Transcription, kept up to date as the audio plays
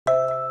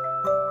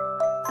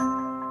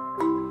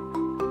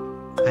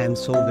I am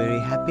so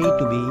very happy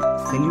to be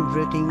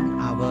celebrating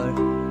our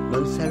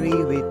anniversary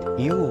with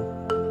you.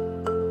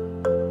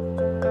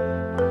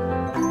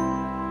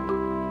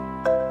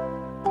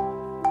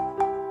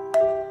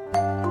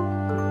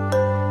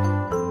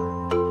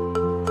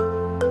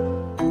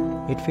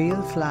 It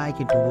feels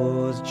like it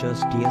was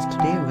just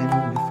yesterday when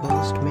we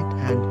first met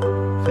and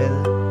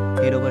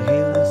fell head over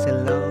heels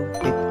in love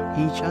with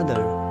each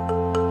other.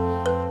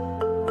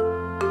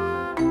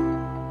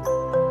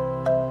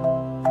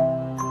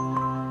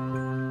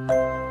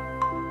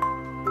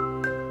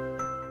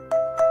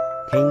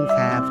 Things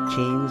have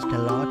changed a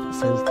lot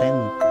since then,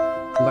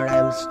 but I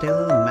am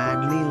still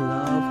madly in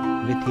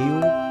love with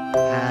you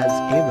as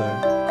ever.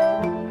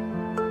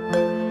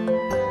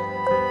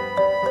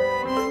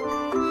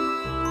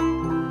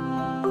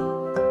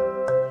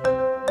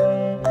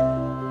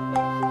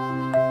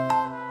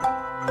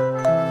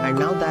 And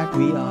now that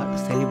we are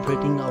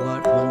celebrating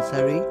our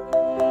anniversary,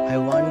 I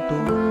want to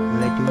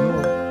let you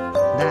know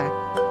that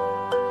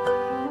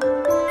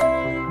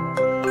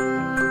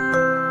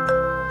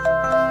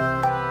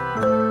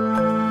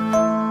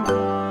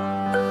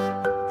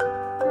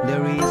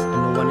there is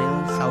no one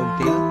else out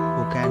there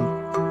who can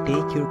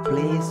take your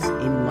place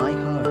in my